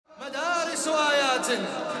آيات.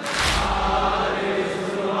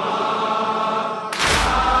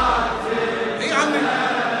 اي عمي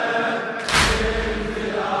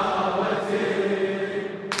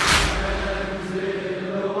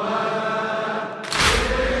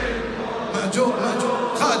مأجور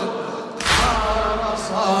خالد.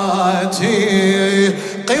 عرصاتي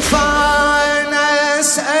قفان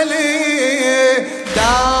أسألي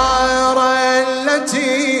دار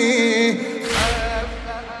التي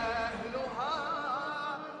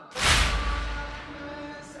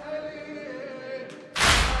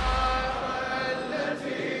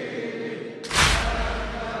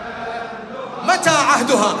متى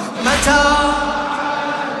عهدها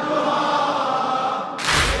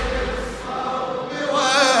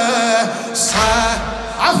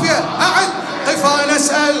عافية أعد قفا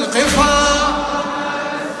نسأل قفا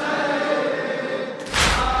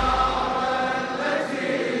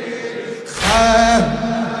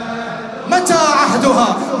متى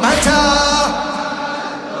عهدها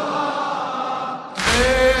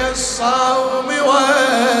بالصوم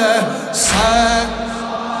والصلاة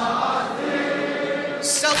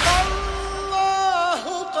سقى الله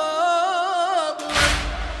قبلا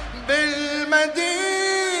بالمدينة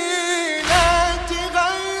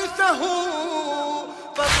غيثه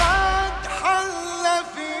فقد حل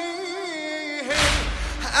فيه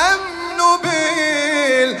الأمن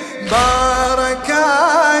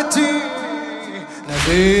بالبركات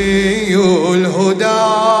نبي الهدى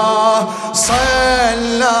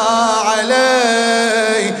صلى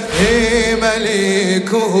عليه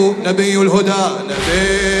مليكه نبي الهدى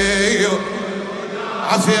نبي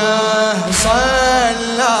عافية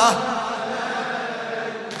صلى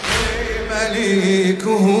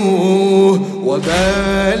مليكه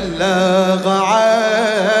وبلغ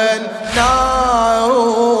عنا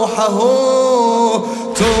روحه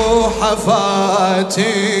تحفات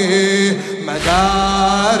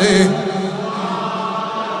مدارس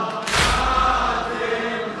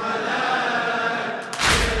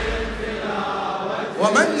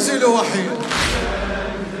ومنزل وحي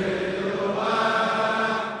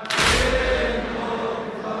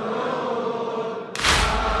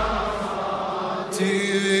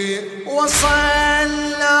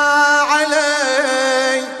وصلى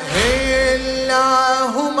عليه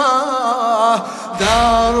اللهم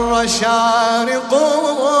در شارق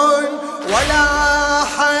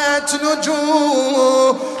ولاحت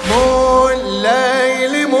نجوم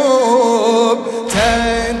الليل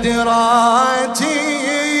مبتدرات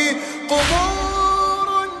قبور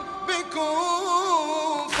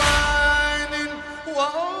بكوفان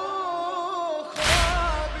وأخرى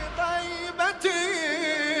بطيبة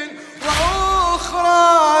وأخرى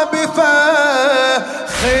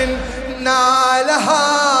بفخ نالها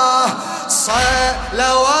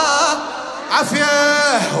صلوات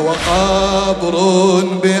عافية وقبر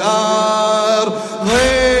بأرض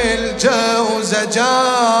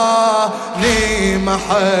الجوزجان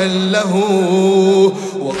محله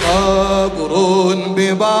وقبر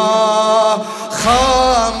ببا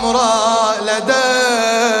خمرا لدى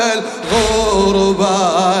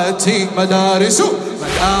الغربات مدارس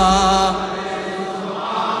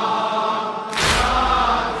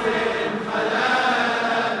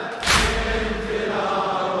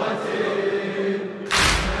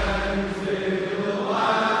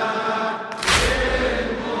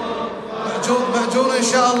مأجور إن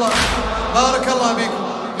شاء الله. بارك الله بكم.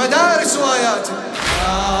 مدارس وآيات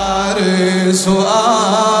مدارس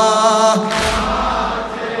وآيات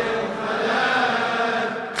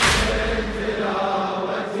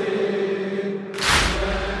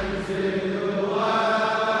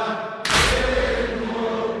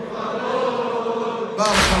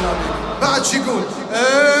بارك الله بكم. بعد شو يقول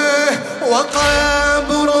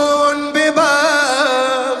وقبر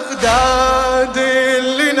ببغداد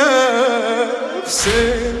لنفس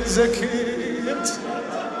زكية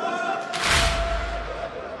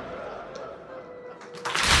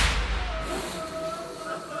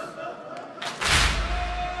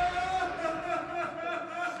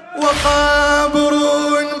وقبر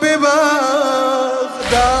ببغداد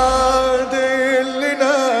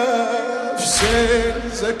لنفس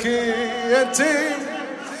زكية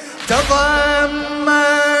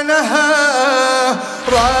تضمنها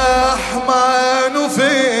رحمن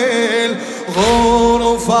في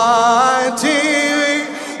الغرفات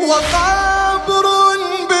وقبر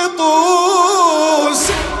بطوس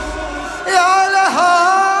يا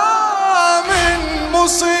لها من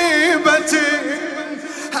مصيبة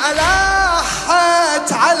ألحت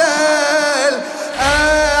على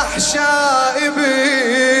الأحشاء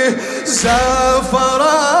بزفرات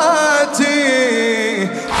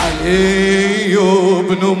علي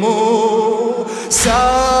بن موسى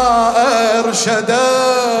سائر شدا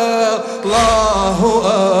الله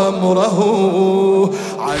أمره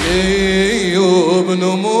علي بن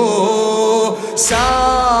موسى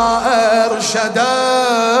أرشدا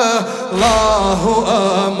الله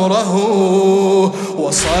أمره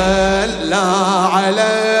وصلى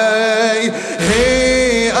عليه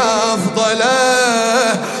أفضل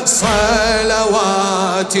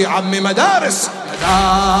صلوات عم مدارس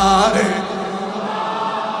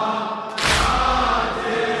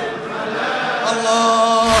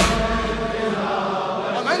الله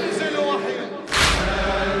ومنزل وحي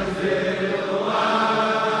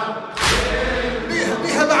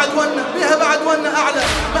بيها بعد ون أعلى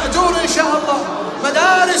مأجور إن شاء الله.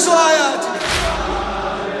 مدارس وآيات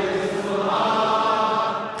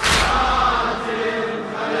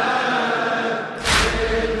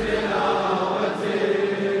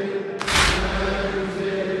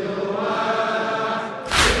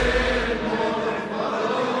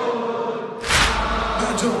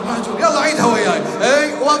مهجور يلا عيدها وياي.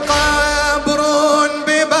 اي وقبر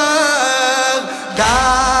ببغداد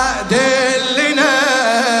لنا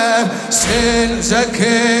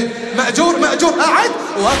زكي مأجور أعد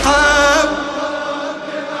وقبر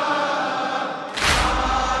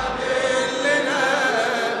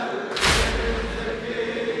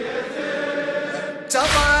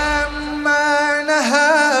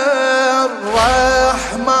تضمنها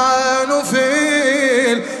الرحمن في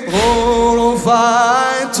الغرفات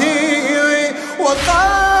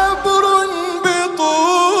وقبر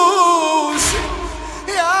بطوس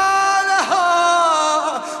يا لها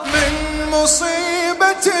من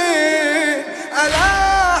مصيبة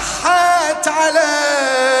ألحت على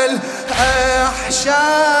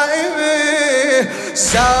الأحشاء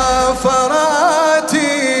سافراتي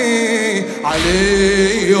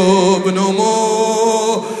علي بن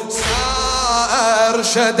موسى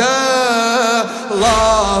أرشدا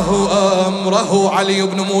الله أمره علي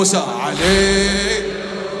بن موسى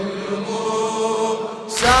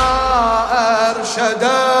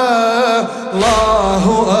أرشدا الله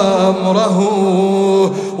أمره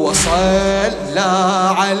وصلى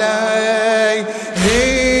عليه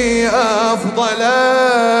أفضل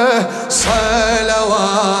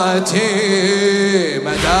صلوات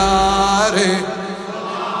مدارس.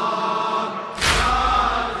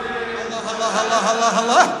 الله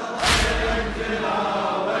الله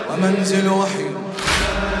ومنزل وحي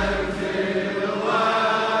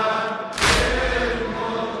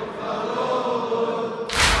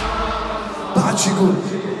بعد شو يقول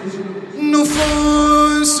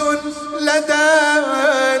نفوس لدى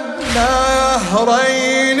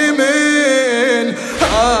النهرين من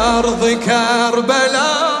أرض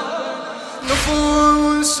كربلاء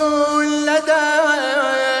نفوس لدى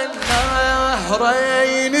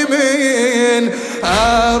النهرين من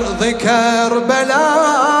أرض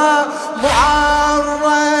كربلاء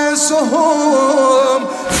معرسهم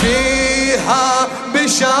فيها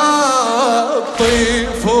بشط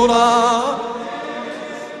فرات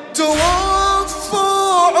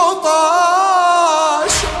توفوا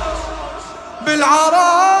عطاش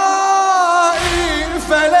بالعراء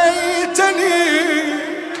فليتني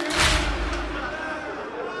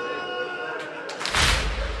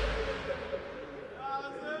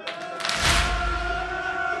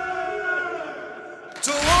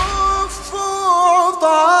توفوا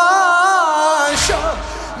عطاش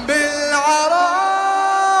بالعراء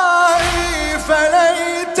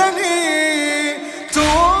فليتني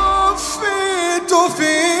توفيت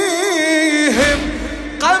فيهم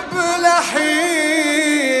قبل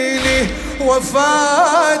حين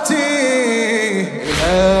وفاتي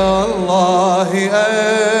إلى الله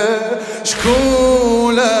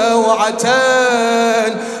أشكو لوعة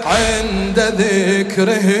عند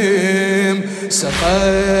ذكرهم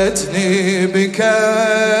سقتني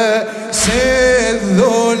بكأس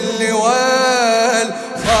الذل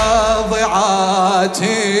والفاضعات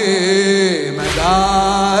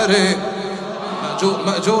مدارس.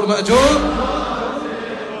 مأجور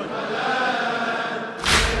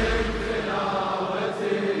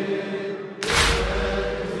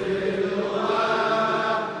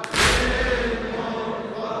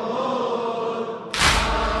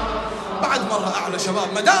بعد مرة أعلى شباب.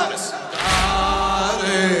 مدارس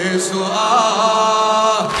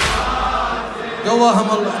قواهم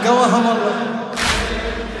الله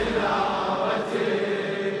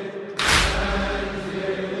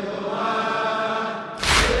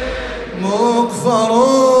مغفر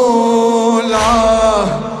العاه.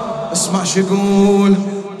 اسمع شو يقول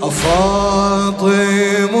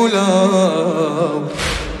أفاطم لو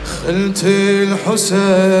خلت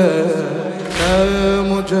الحسين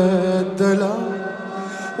مجدلا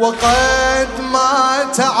وقد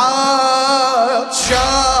مات عطشان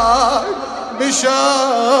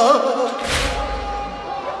بشار.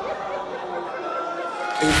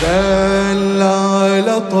 إذا لا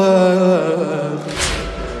لطمت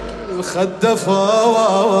الخد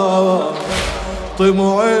فاطم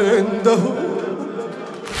عنده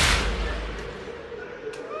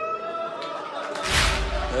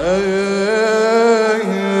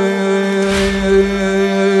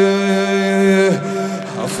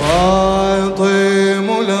فاطم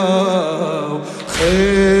لو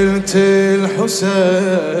خلت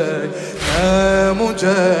الحسين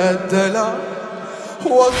مجدلا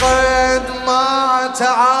وقد مات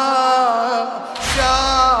عطشانا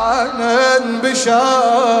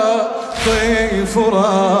بشاطئ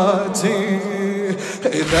فراتي.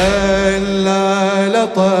 إذا لا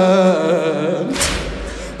لطمت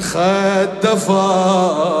خد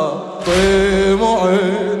فاطم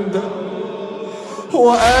عنده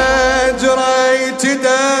وأجريت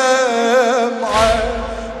دمعة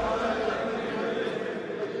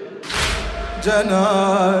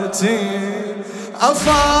جناتي.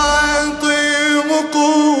 أفاطم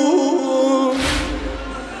قوم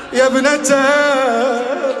يا ابنة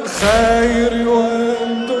الخير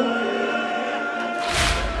وانظر.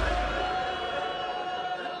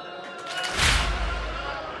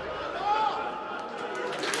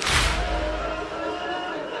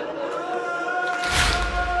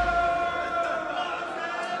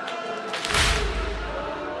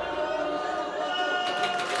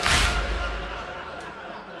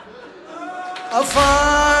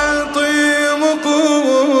 أفاطم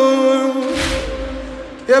قوم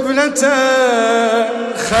يا ابنة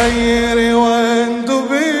الخير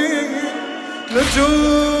واندبي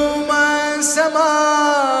نجوم السماوات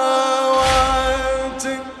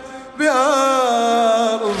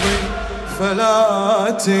بأرض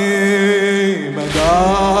فلاتي.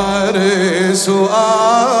 مدارس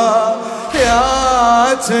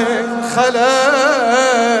آيات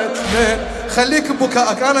خلت من خليك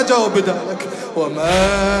ببكائك أنا جاوب بدالك.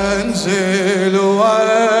 ومنزل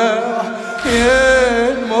وحي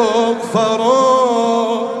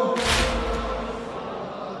مغفرون.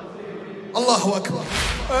 الله أكبر.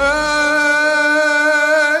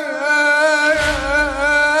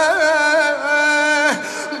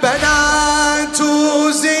 بنات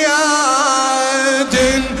زياد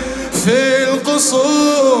في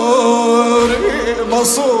القصور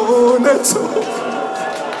مصونة.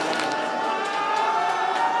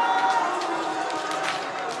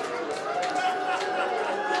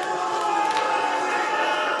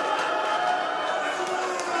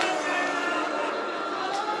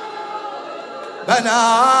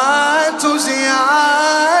 بنات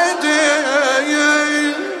زياد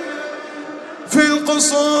في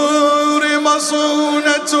القصور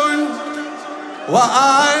مصونة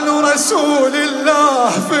وآل رسول الله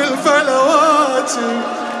في الفلوات.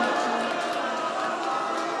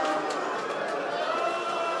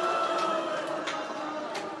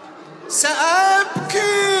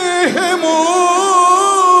 سأبكيهم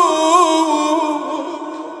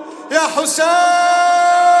يا حسين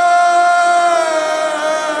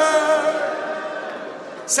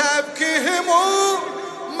سأبكيهم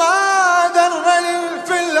ما ذر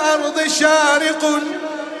في الأرض شارق.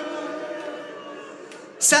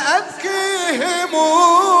 سأبكيهم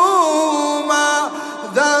ما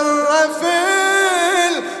ذر في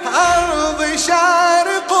الأرض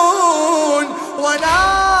شارق.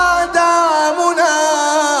 ونادى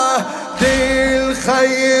منادي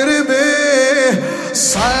الخير به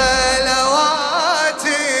صلواتي.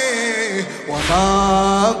 وما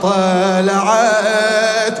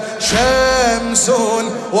طلعت شمس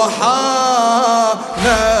وحان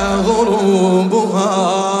غروبها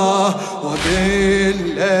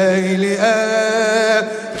وبالليل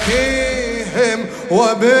أبكيهم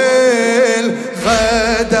وبالغدوات.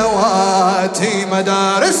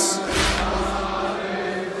 مدارس